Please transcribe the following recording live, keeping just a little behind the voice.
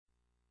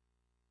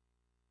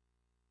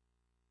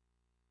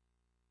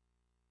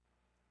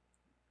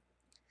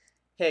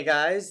Hey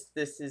guys,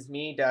 this is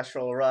me,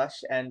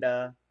 dashrollrush, and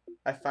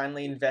I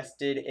finally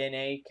invested in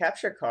a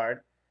capture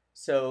card.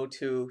 So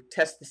to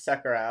test the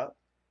sucker out,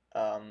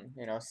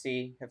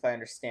 see if I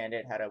understand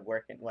it, how to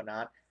work it and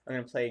whatnot, I'm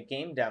gonna play a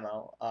game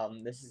demo.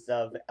 This is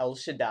of El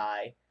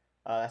Shaddai.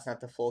 That's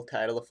not the full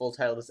title. The full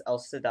title is El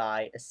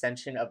Shaddai: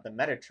 Ascension of the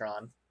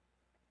Metatron.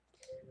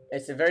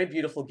 It's a very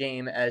beautiful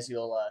game, as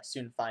you'll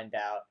soon find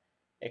out.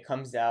 It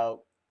comes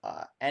out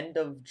end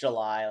of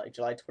July, like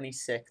July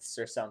 26th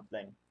or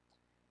something.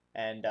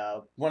 And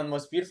one of the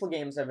most beautiful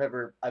games I've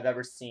ever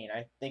seen.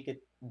 I think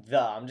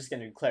I'm just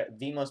going to declare it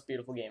the most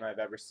beautiful game I've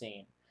ever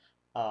seen.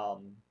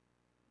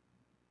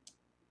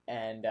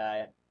 And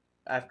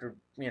after,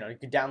 you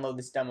can download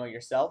this demo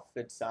yourself.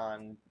 It's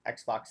on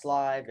Xbox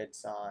Live.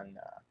 It's on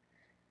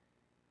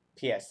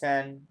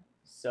PSN.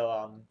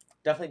 So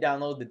definitely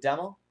download the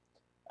demo.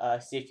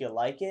 See if you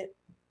like it.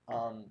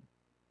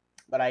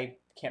 But I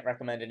can't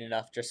recommend it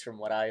enough just from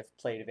what I've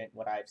played of it and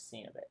what I've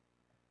seen of it.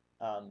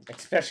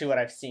 Especially what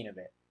I've seen of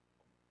it.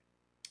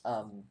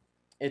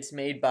 It's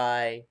made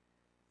by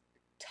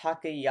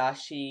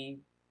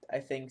Takayashi, I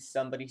think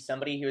somebody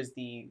who is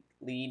the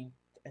lead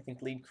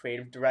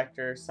creative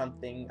director,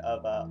 something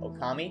of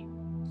Okami.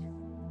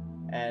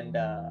 And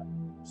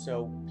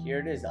so here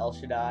it is, El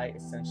Shaddai: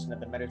 Ascension of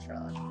the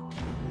Metatron.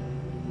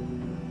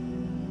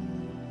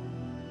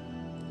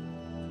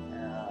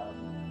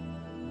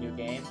 New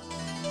game.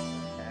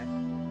 Okay.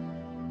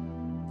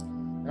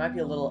 There might be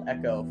a little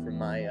echo from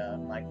my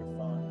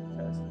microphone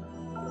because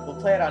we'll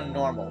play it on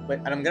normal,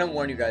 and I'm gonna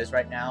warn you guys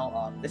right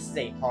now. This is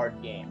a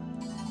hard game.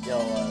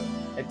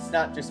 It's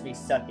not just me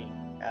sucking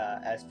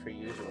as per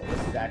usual.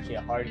 This is actually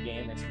a hard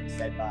game. It's been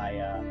said by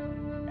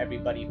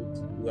everybody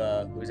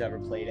who's ever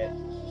played it.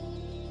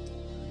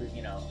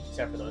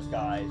 Except for those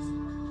guys.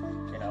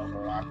 Who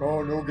are like,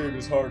 oh, no game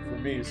is hard for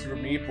me. Super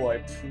Meat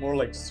Boy, more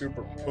like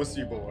Super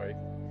Pussy Boy.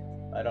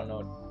 I don't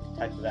know what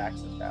type of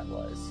accent that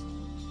was.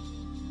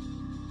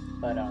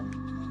 But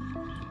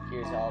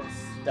here's all the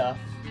stuff.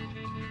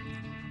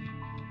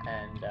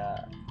 And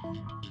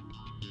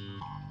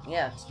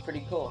yeah, it's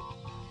pretty cool.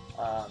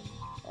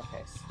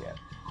 Okay, skip.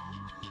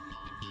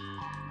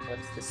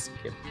 What's the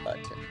skip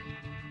button?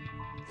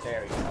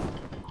 There we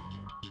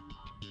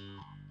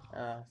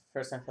go.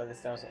 First time I play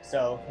this demo.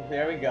 So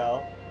there we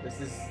go. This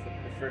is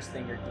the first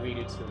thing you're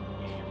greeted to in the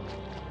game.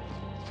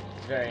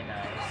 Very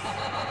nice.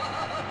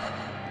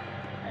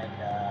 And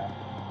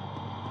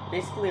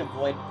basically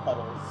avoid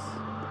puddles.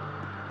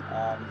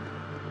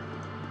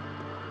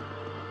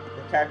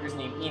 The character's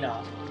name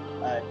Enoch.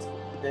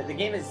 The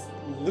game is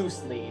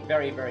loosely,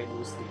 very, very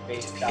loosely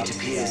based on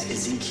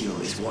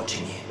Ezekiel is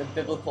watching you. The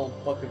biblical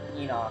book of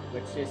Enoch,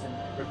 which isn't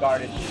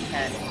regarded as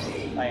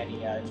canon by any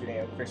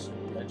Judeo-Christian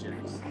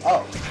religions.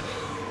 Oh,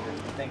 there's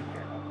a thing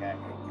here. Okay.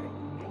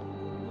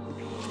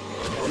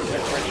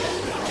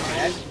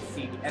 As you can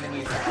see, the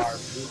enemies are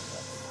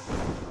ruthless.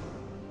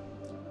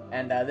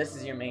 And this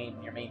is your main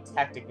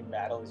tactic in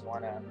battle: is you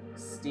want to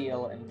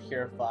steal and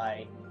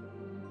purify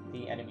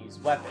the enemy's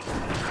weapon.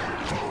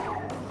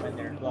 When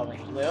they're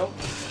glowing blue,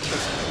 push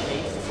the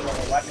base to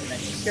a weapon, then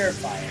you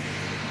purify it,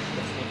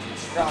 which makes it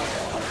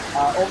stronger.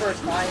 Over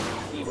time,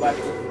 the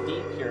weapon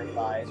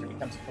depurifies or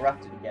becomes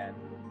corrupted again,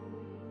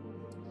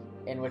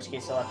 in which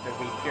case you'll have to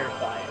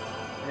re-purify it.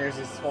 And there's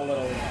this whole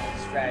little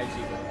strategy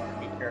where you want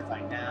to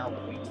re-purify now,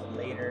 but wait till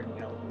later,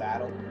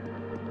 battle.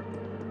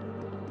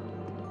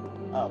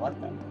 Oh, what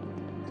the?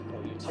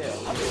 Kill you too.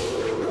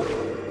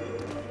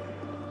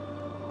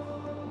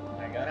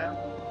 Can I go now?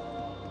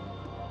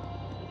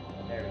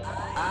 There we go.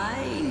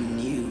 I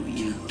knew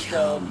you'd come.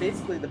 So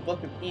basically, the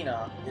Book of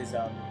Enoch is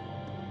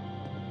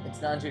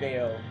it's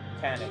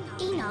non-Judeo-canon,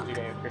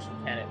 Judeo-Christian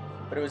canon,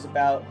 but it was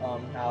about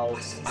how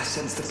I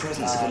sense the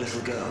presence of a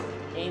little girl.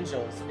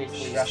 Angels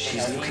basically wrestled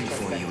She's how looking angels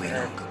for sent you,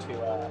 Earth Enoch. to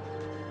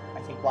I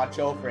think watch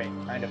over it,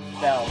 kind of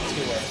fell to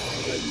her.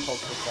 Good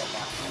culture said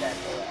that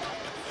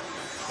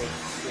they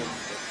did or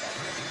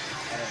something.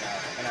 I don't know.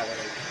 I'm not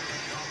really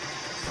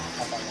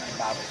up on my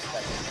Bible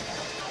study.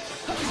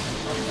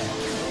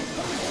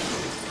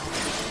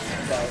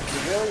 So you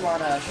really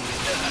want to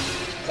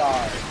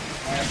guard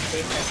and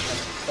pay attention to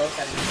both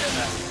enemies and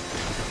them.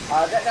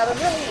 Now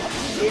there really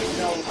is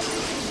no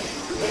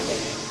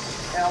limit.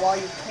 Now while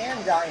you can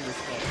die in this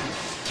game,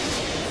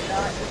 it's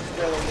not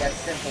really as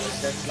simple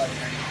as just letting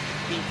your enemies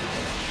beat you.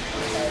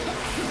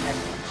 And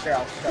sure,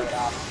 I'll show it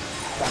off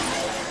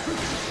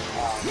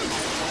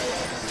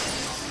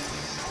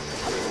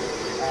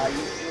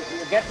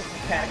you get this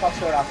mechanic. I'll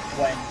show it off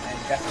when and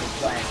definitely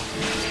playing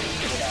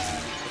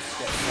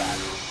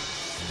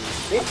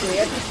basically,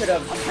 as you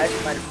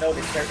might have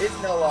noticed, there is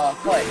no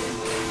HUD,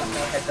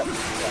 no heads-up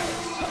display.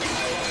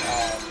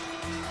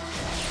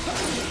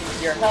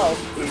 Your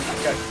health is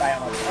judged by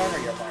how much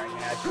armor you're wearing,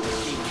 and as you can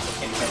see, the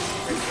pin gets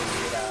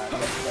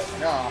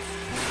broken off,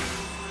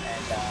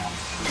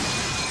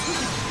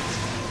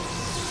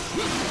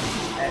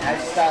 and as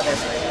you saw there,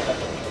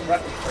 the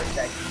rocket for a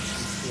second, you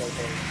feel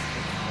there's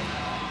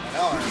an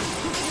arm.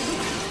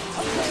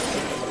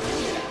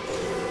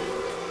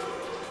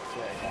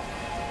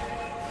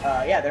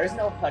 yeah, there is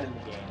no HUD in the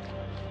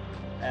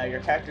game.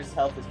 Your character's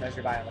health is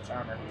measured by how much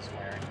armor he's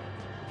wearing.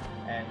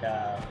 And,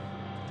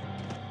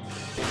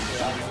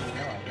 basically all you need to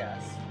know, I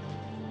guess.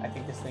 I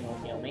think this thing will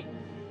heal me.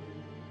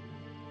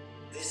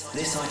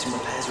 This item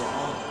repairs your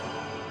armor.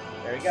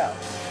 There we go.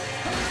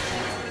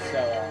 So,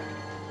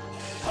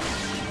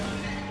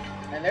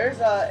 and there's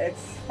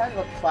it's kind of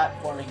a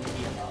platforming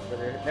beat 'em up, but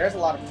there's a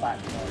lot of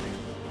platforming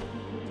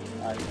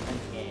in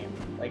the game.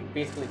 Like,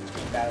 basically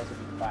between battles will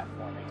be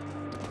platforming.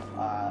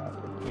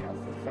 You know,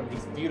 from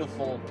these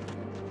beautiful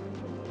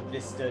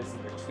vistas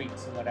and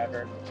retreats and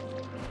whatever.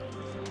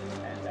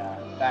 And,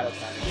 battle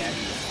time again.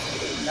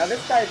 Now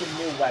this guy is a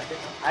new weapon.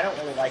 I don't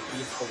really like the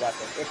use of the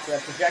weapon. It's a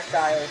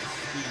projectile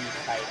speedy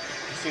type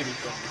shooty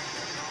thing.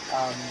 I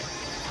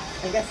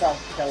guess I'll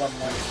kill him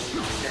once we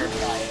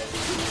purify it.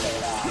 So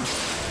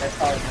that's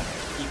probably not going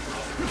to keep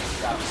me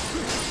stuff.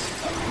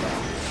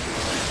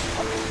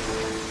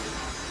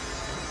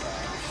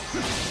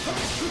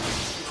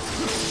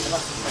 I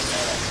must have been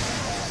there.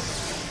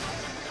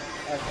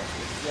 Okay,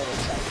 so steal this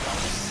stuff.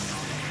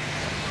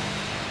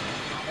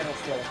 And we'll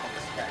steal it from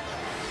this guy.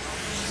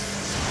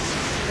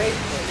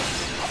 Basically,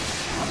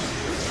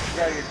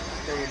 throw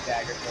your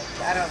dagger things.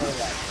 I don't really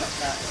like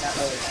that. Not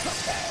really my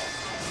style.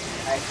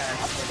 I kind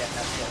of forget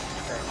how to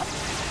turn.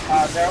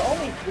 There are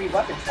only 3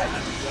 weapon types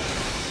in the game.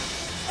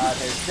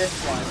 There's this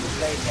one, the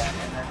blade one,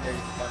 and then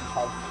there's one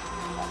called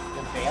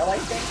the Veil, I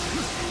think.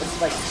 It's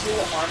like 2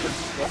 armored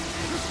sticks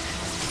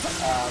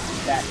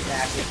that can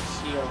act as a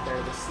shield.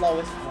 They're the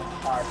slowest and most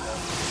powerful.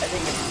 I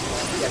think if you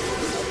want to get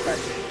rid of the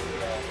pressure,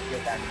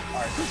 you'll back to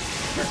art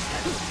first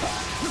time you try.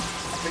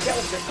 I forget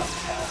what this one's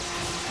called.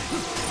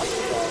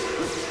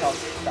 It's called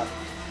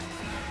something.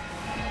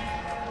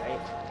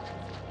 Right?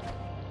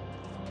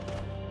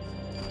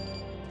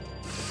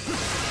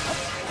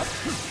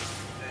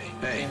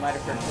 Hey, You might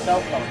have heard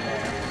cell phone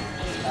there.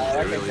 they're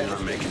Like I really said,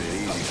 not making it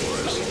easy for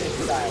us.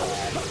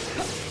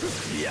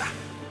 Yeah,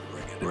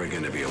 we're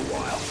gonna be a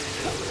while.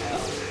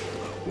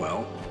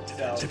 Well,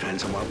 So,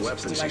 depends on what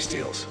weapons you he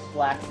steals.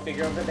 black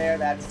figure over there,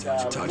 that's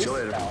Talk to you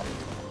later. Lucifer,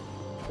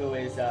 who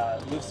is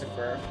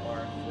Lucifer,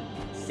 or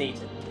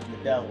Satan, the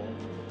devil,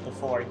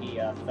 before he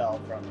fell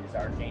from his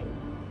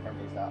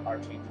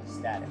archangel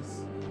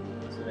status.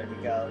 So there we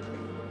go.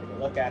 Take a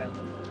look at him,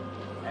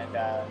 and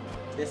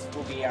this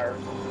will be our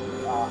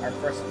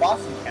first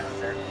boss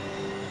encounter.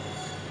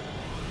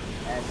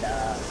 And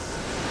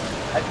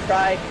I've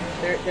tried.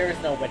 There is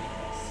no winning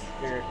this.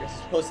 You're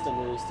supposed to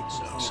lose to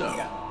continue So, to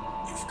go.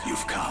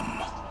 you've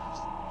come. I'm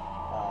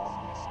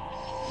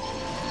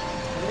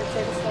gonna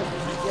say this was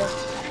easier.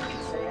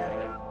 Say that.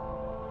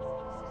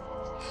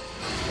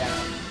 Yeah,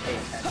 pay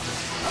attention.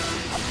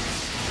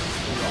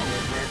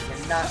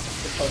 You're not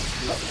supposed to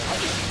do it.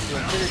 So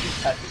as soon as you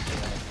touch it,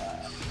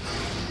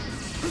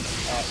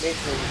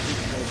 basically you keep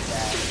really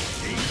bad.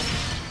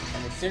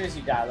 And as soon as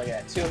you die, look at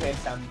that. 2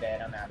 hits, I'm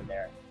dead. I'm out of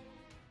there.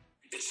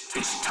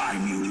 It's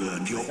time you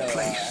learned your So,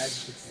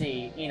 as you can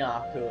see,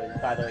 Enoch, who is,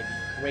 by the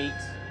way,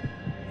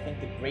 I think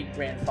the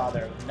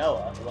great-grandfather of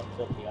Noah, the one who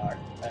built the ark,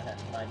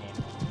 my name,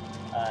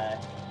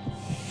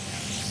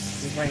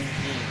 he's wearing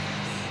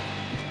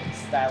jeans,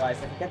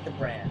 stylized, I forget the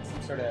brand,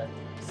 some sort of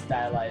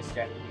stylized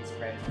Japanese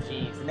brand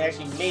jeans, and they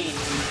actually made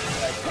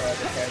these, like,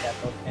 the pair that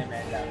both him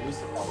and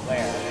Lucifer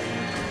wear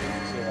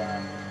to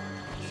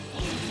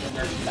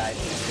merchandise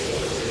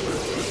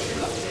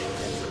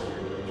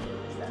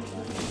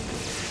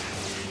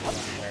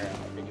where a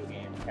video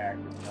game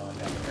characters no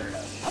one's ever heard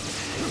of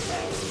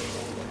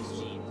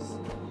jeans.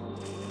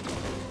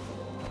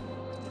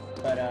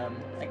 But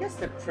I guess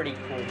they're pretty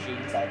cool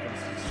jeans, all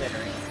things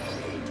considering.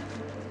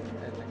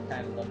 They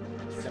kind of look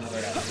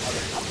similar to other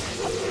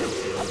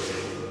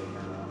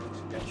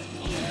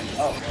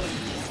oh.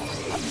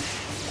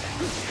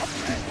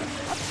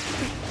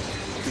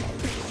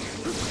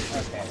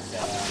 Okay, so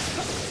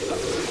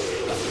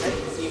I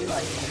can see even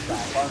like the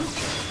platforms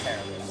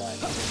terribly, but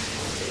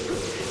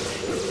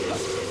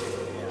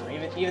you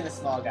know, even the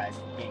small guys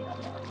can gang up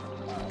on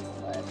the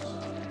ledge.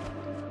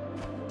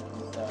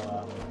 So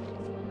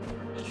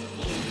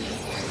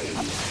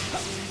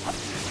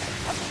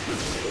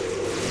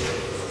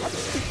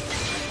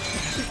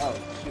oh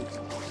shoot.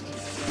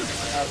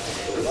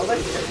 Okay. Well,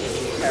 let's just be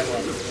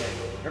careful.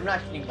 I'm not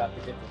kidding about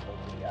the difficulty.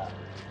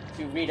 If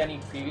you read any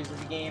previews of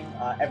the game,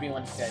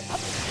 everyone says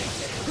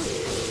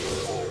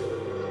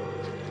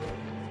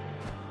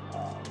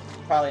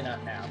probably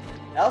not now.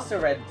 I also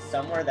read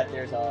somewhere that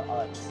there's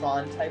a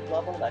Tron-type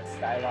level that's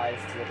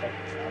stylized to look like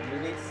the Tron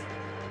movies.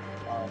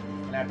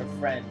 And I have a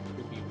friend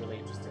who'd be really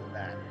interested in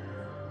that.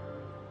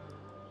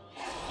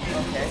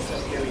 Okay, so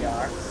here we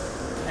are.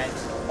 And,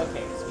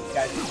 okay, so these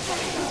guys do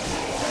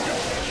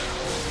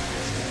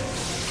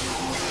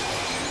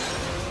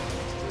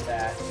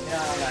that. No,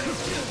 I'm not going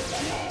to do that.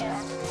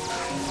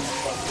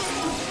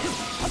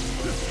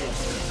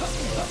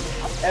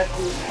 If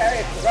we carry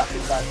a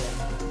corrupted weapon,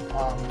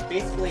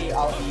 basically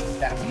I'll use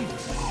that one.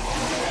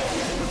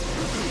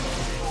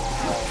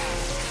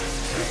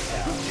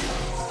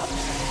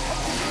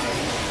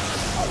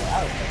 Oh, that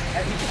was a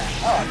heavy attack.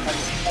 Oh, I'm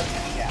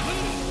touching, yeah.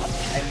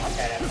 Okay,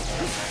 that's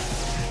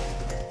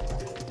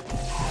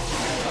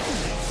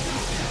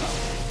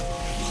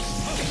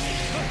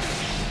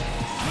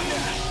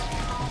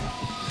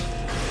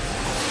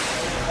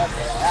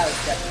okay, that was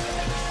definitely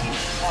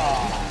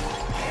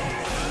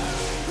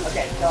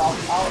okay, so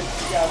I'll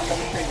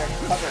demonstrate the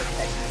cover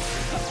technique.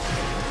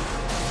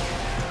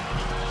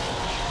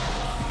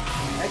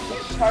 I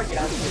can't target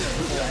on the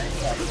end,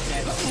 so I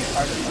can't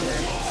target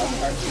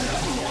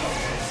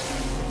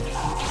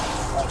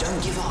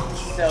Don't give up.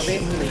 So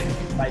basically,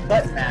 by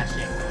button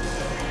mashing,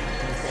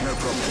 No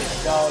problem.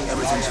 go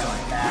Everything's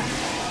fine. back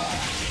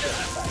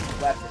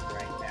weapon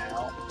right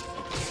now.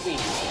 Sweet.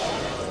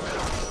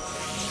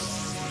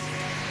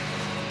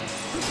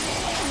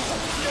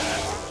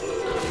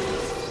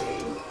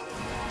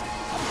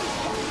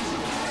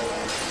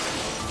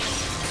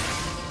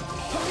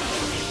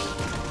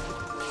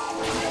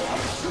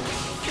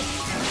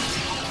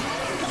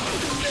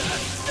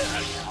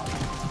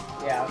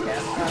 Yeah, okay,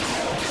 I'm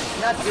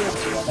not doing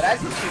too well, but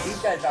as you see,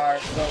 these guys are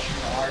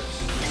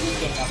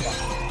sneaking up on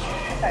me.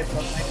 That guy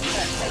broke my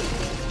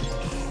defense.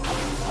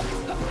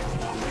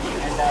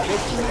 And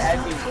basically, as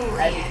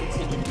you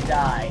continue to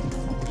die,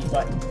 the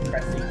button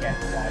pressing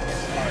gets harder.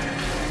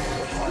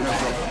 No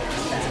problem.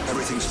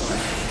 Everything's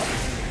fine.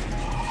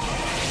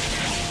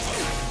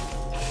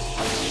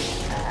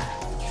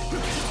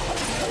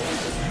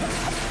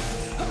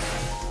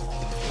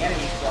 The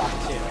enemies block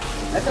too.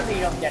 That's something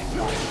you don't get to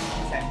watch.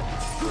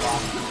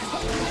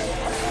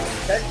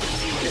 This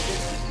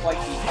is quite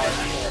the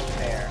hardcore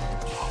affair.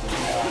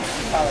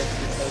 Probably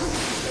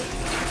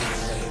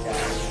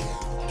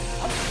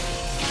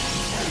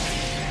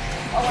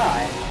oh wow, I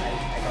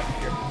got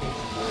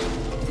purification.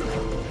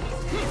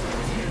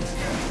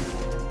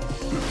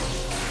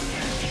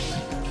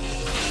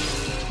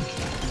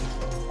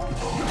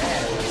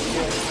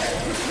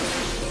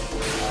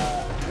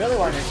 Really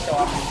wanted to show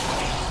off.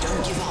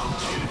 Don't give up.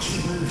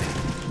 Keep moving.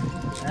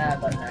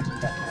 Button action,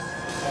 button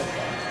action.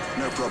 Okay.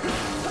 No problem.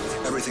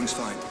 Everything's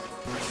fine.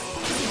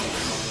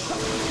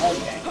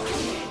 Okay.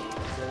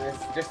 So this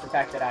just the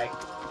fact that I got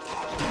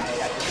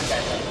this guy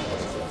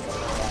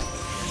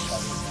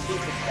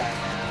beat this guy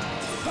now.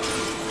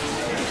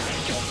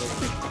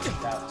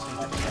 Without too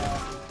much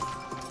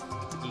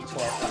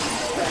detour from the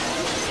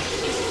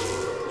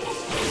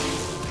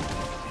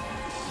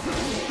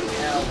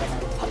now we're gonna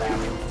come back.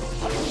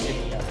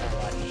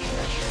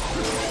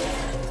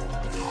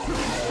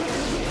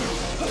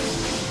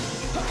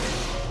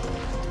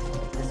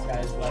 This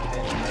guy's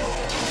weapon.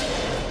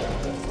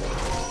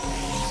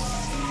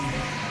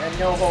 And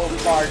no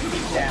holds barred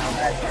beat down,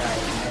 that's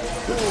right.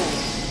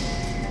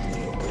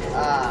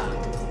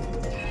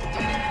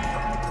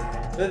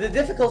 So the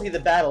difficulty of the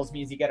battles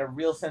means you get a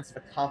real sense of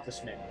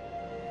accomplishment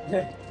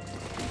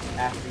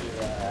after you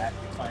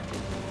finally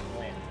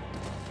win,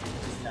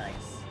 which is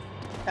nice.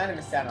 Kind of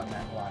missed out on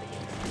that in a lot of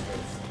games these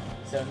days.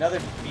 So another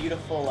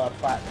beautiful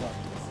platform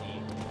you can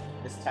see,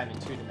 this time in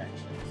 2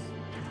 dimensions.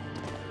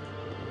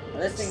 Now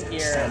this thing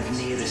here... Stand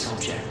near this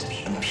object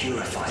and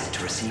purify it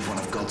to receive one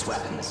of God's This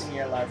weapons. thing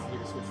here allows you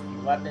to switch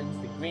between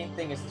weapons. The green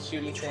thing is the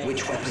shooty thing.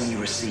 Which weapon you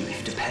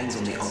receive depends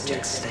on the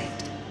object's state.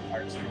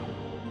 R2.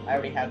 I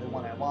already have the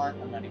one I want.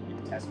 I'm not even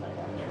going to test my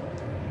one here.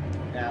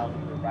 Now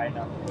we're riding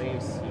on the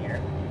waves here.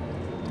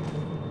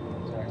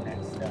 So our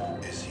next...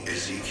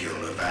 Ezekiel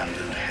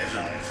abandoned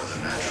heaven for the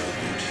natural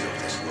beauty of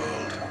this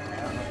world.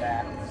 On the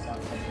back or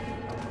something.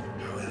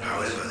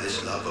 However,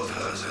 this love of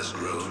hers has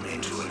grown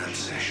into an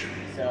obsession.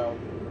 So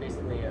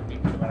basically,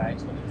 what I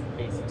told you is the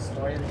basic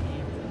story of the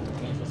game.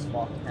 The angels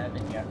fall from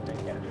heaven, you have to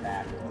get them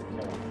back or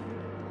kill them.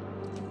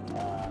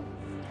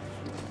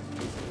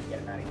 Basically, get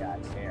them out of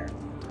God's hair.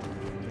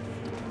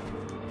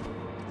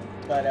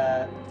 But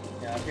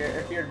you know,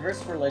 if you're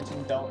adverse to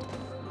religion, don't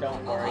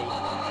worry.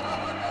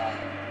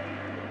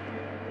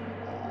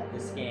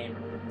 This game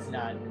is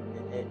not.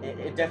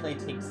 It definitely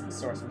takes the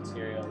source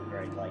material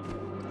very lightly.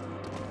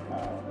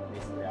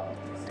 Basically, all I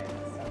can say on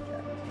this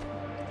subject.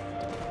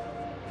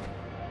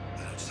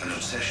 An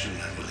obsession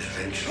that will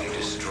eventually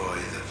destroy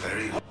the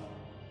very...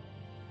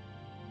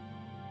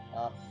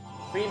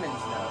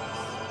 Freeman's notes.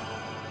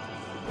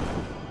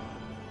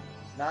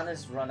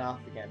 Nana's run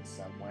off again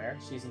somewhere.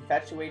 She's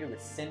infatuated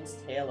with Sin's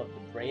tale of the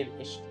brave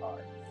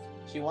Ishtar.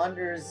 She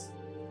wanders...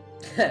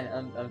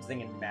 I'm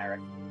thinking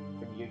Marek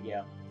from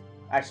Yu-Gi-Oh!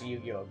 Actually,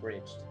 Yu-Gi-Oh!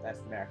 Abridged.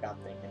 That's the Marek I'm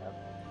thinking of.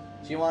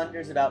 She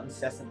wanders about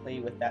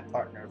incessantly with that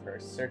partner of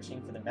hers,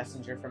 searching for the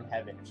messenger from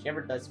heaven. If she ever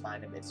does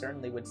find him, it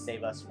certainly would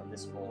save us from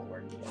this whole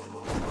ordeal.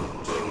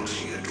 world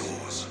she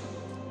adores.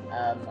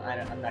 I'm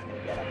not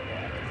gonna get up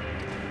there.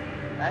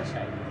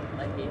 Actually, I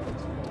might be able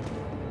to.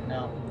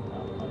 No,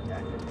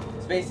 okay.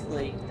 So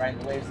basically, riding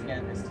the waves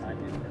again, this time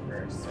in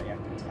reverse, so you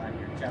have to time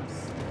your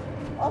jumps.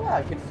 Oh wow,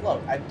 I can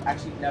float. I've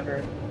actually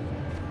never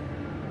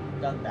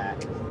done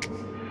that.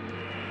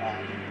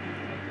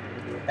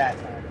 At that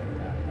time,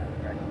 not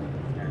correctly.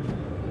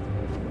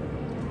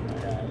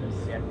 But let's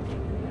see, I have to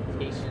keep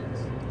patient.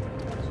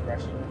 Just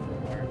rushing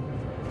before.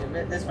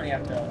 This one you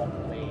have to let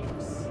the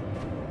waves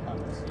come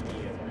to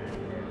you, and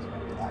there's no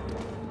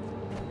platform.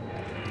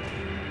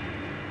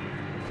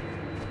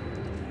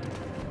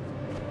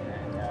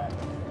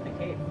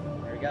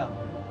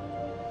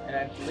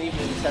 I believe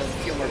we just have a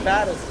few more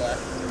battles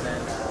left, and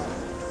then,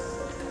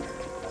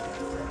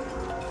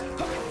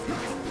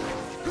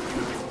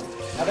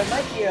 now there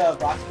might be a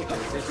rock, paper,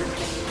 scissors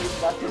thing with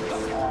these weapons, I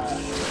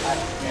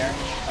don't care.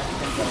 I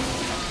think I'm going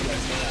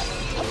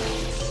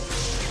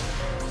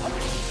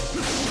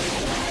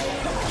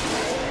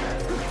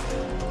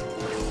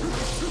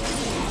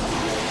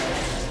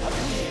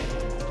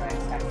try and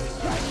attack this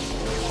guy.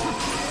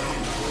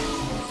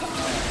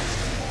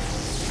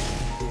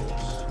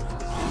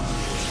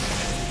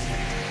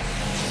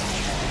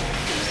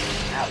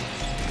 Ouch.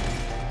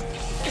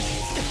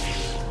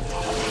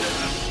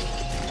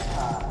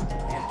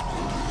 Man.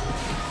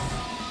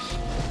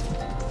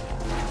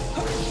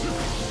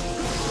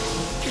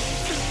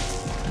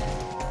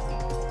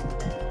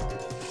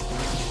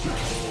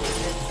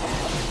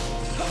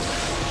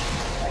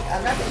 Like,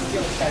 I'm not gonna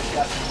steal this guy's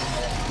weapon,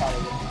 but it's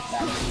probably wouldn't be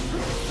that.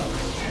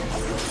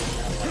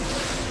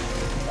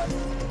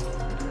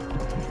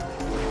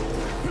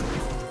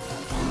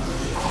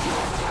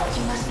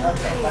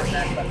 Okay, button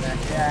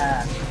mash,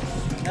 yeah.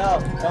 No,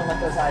 don't let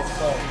those eyes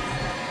close.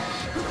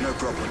 No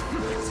problem.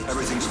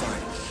 Everything's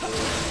fine.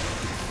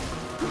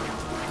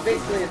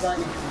 Basically, as long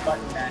as you can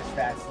button mash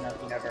fast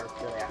enough, you never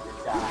really have to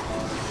die.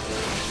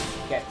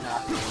 Get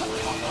knocked.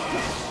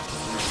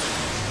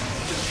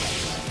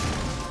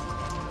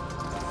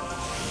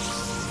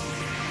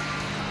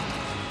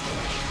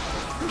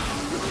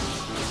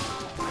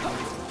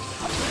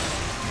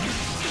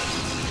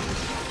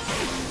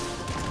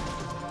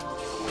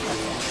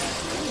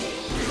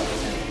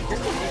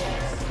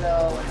 So,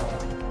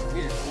 we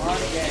just want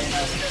to get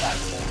enough stuff.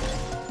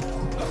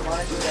 We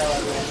want to show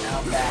everyone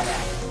how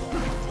badass.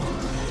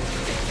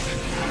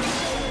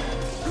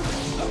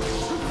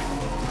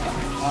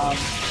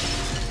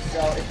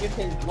 So if you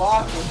can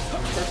block with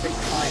perfect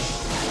timing,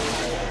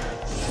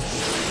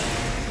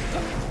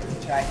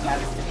 which I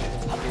haven't been able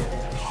to do.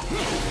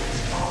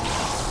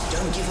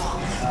 Don't give up.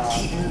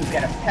 You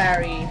get a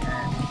parry,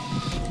 and...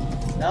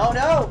 No!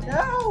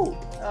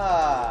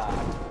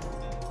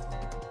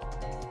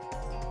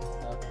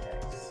 Okay,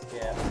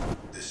 skip.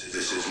 This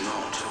is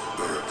not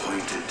your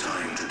appointed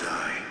time to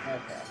die.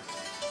 Okay.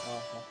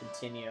 Well, I'll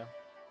continue.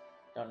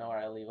 Don't know where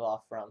I leave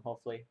off from,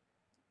 hopefully.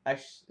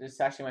 This is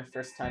actually my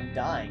first time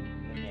dying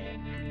in the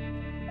game.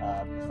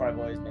 Before I've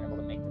always been able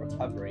to make the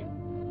recovery.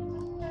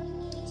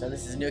 So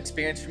this is a new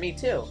experience for me,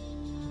 too.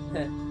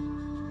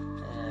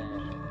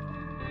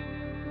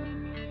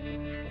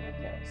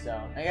 Okay, so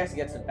I guess to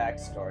get some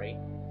backstory.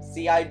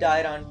 See, I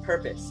died on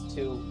purpose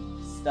to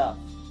stuff.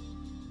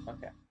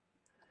 Okay.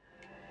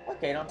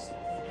 Okay, don't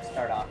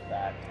start off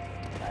that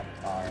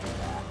car.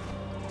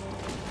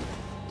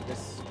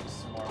 Just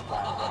some more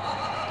platform.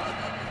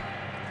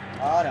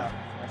 Oh no,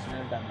 I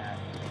shouldn't have done that.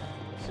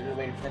 Should have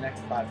waited for the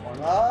next platform.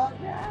 Oh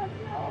yeah,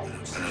 no.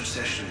 An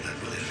obsession that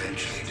will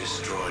eventually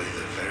destroy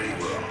the very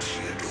world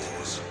she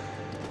adores.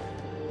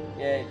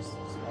 Yeah, just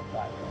more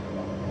platform.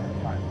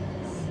 Fine.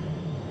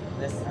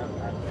 This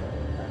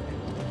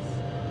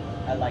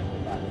I like the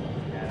platform.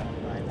 Yeah, I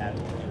don't mind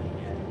having it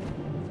again.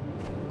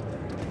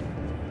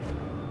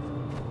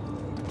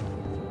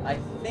 I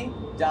think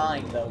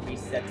dying though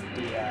resets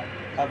the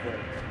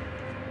recovery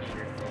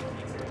meter thing,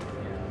 makes it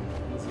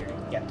easier to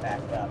get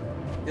back up.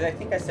 Because I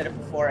think I said it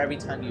before, every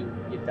time you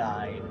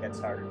die, it gets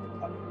harder to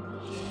recover.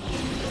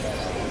 But,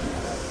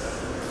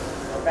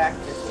 we're back to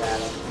this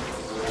battle.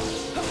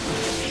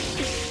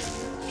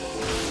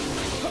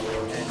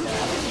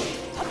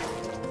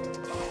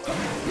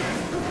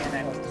 And I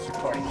hope this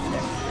recording is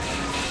good.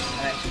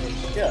 And actually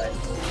should.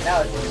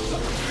 Now it's going to be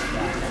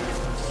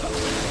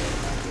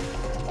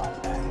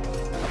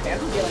okay, I'm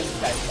feeling this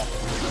guy's stuff.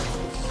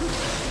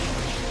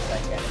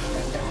 Like, I'm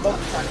going to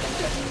focus on him.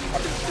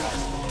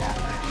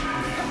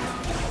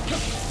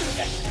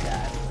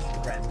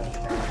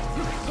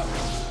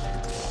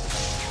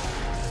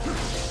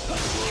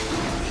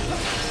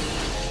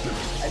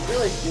 I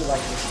really do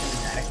like these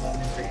cinematic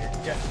moments where you're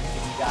just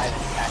shooting guys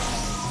and attacking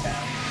them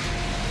down.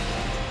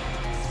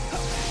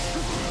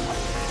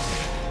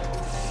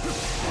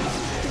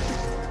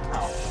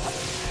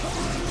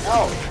 No!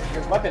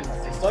 Your weapon! I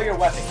stole your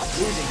weapon! I'm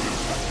losing you!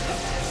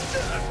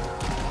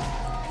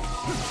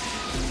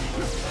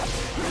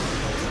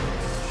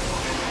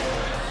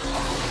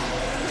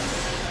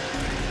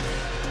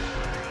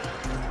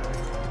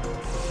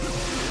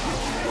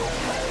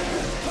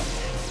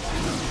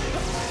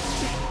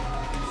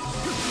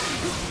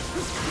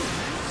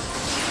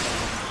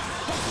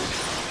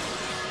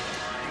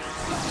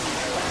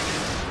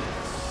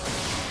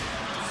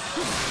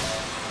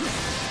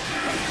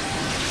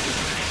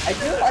 I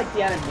do like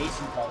the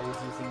animation while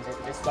he's using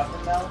this weapon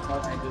though, more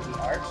than I do the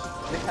arch.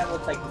 It kind of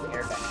looks like his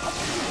airbag.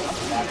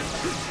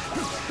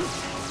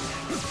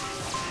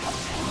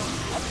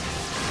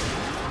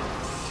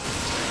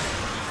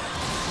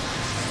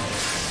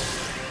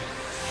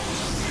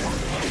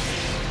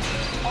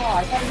 Oh,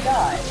 I thought he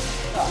died.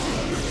 Oh.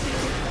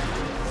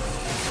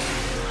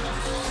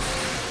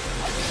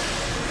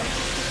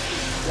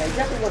 Yeah, he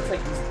definitely looks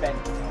like he's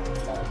bending.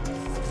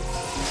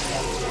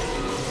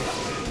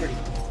 Pretty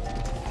cool.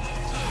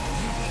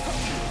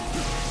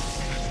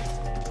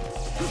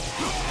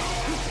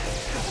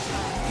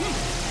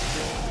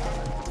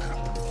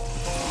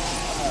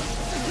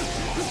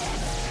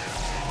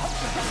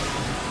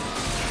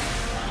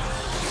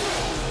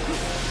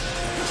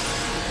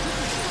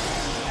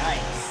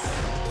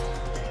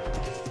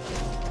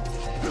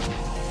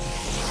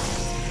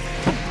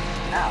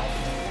 Ow.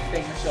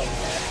 Big my shoulder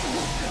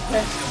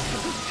there.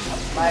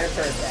 Might have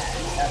heard that.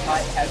 That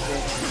might have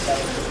been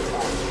relatively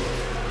loud.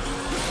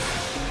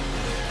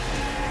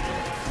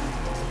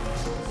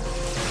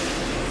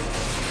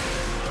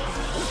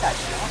 This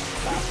guy's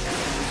awesome.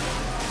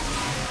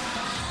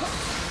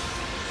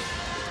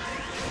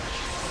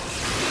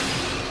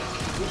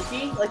 You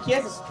see? Like, he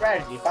has a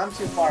strategy. If I'm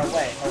too far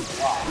away, he'll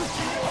block.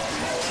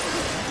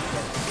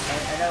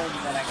 I know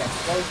when I get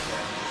closer.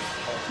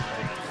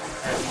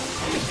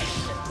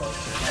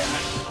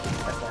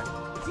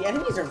 The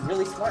enemies are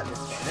really smart in this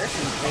game. There's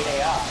some great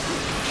AI.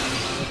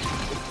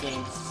 This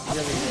game's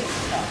really, really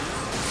tough.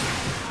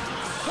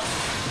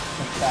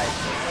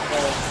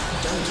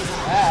 Don't give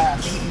up.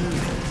 Keep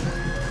moving.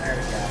 There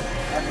we go.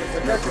 Okay, so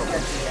no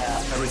problem.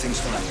 Everything's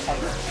fine.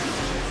 Cover.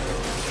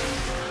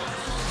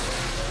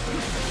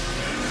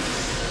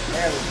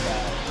 There we go.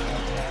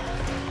 Okay.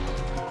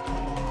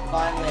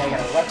 Finally, I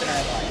got a weapon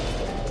I like.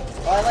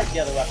 Well, I like the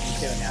other weapon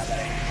too now that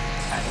I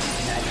kind of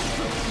imagine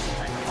it.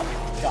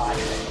 God,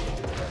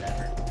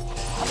 whatever.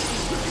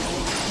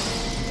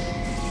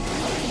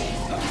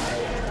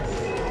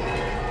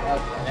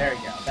 Okay, there we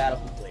go. Battle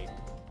complete.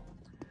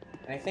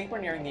 And I think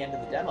we're nearing the end of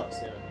the demo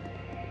soon.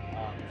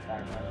 If I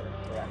remember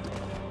correctly.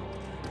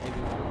 Maybe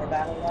one more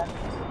battle left?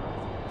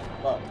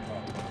 Look.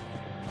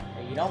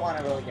 Hey, you don't want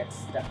to really get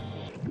stuck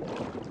here.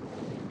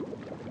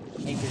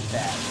 Ink is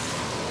bad.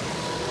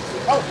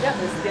 Oh, yeah,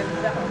 this is the end of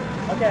the demo.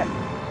 Okay.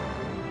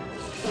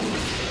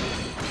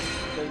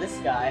 So this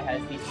guy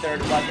has the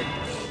third weapon.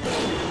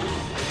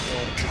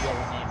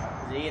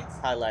 See, it's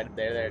highlighted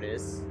there. There it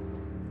is.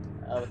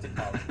 What's it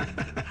called?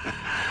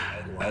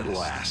 At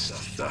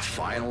last, the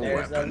final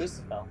There's weapon.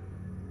 Lucifer,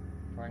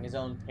 wearing his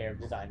own pair of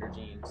designer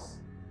jeans.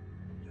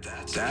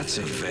 That's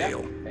a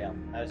veil. Yep, veil.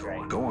 I was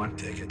right. Go on,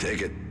 take it.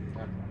 Take it.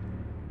 Okay.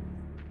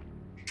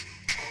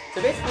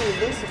 So basically,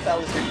 Lucifer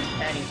was your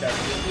companion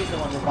character. He's the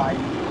one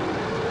reviving you.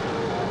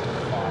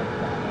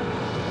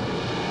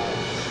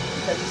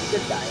 Because he's a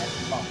good guy at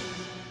the moment.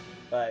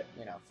 But,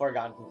 you know,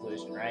 foregone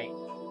conclusion, right?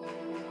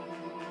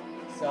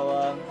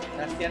 So,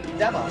 that's the end of the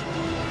demo.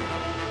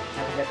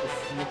 Now we got this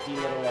nifty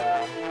little,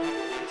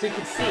 so you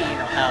can see, you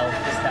know,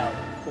 how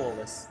cool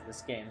this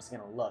game is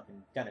gonna look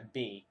and gonna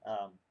be.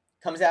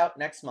 Comes out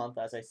next month,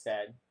 as I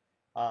said.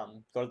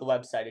 Go to the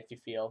website if you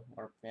feel,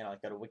 or, you know,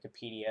 like go to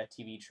Wikipedia,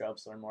 TV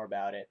Tropes, learn more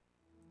about it.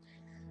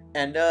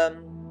 And,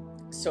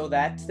 so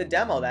that's the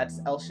demo. That's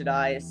El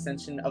Shaddai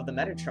Ascension of the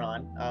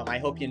Metatron. I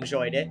hope you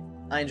enjoyed it.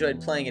 I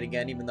enjoyed playing it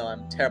again, even though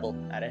I'm terrible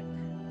at it.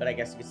 But I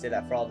guess you could say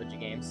that for all video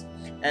games.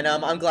 And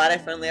I'm glad I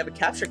finally have a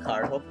capture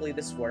card. Hopefully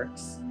this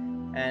works.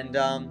 And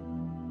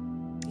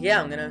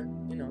yeah, I'm gonna,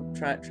 you know,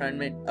 try and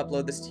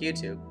upload this to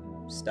YouTube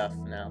stuff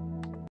now.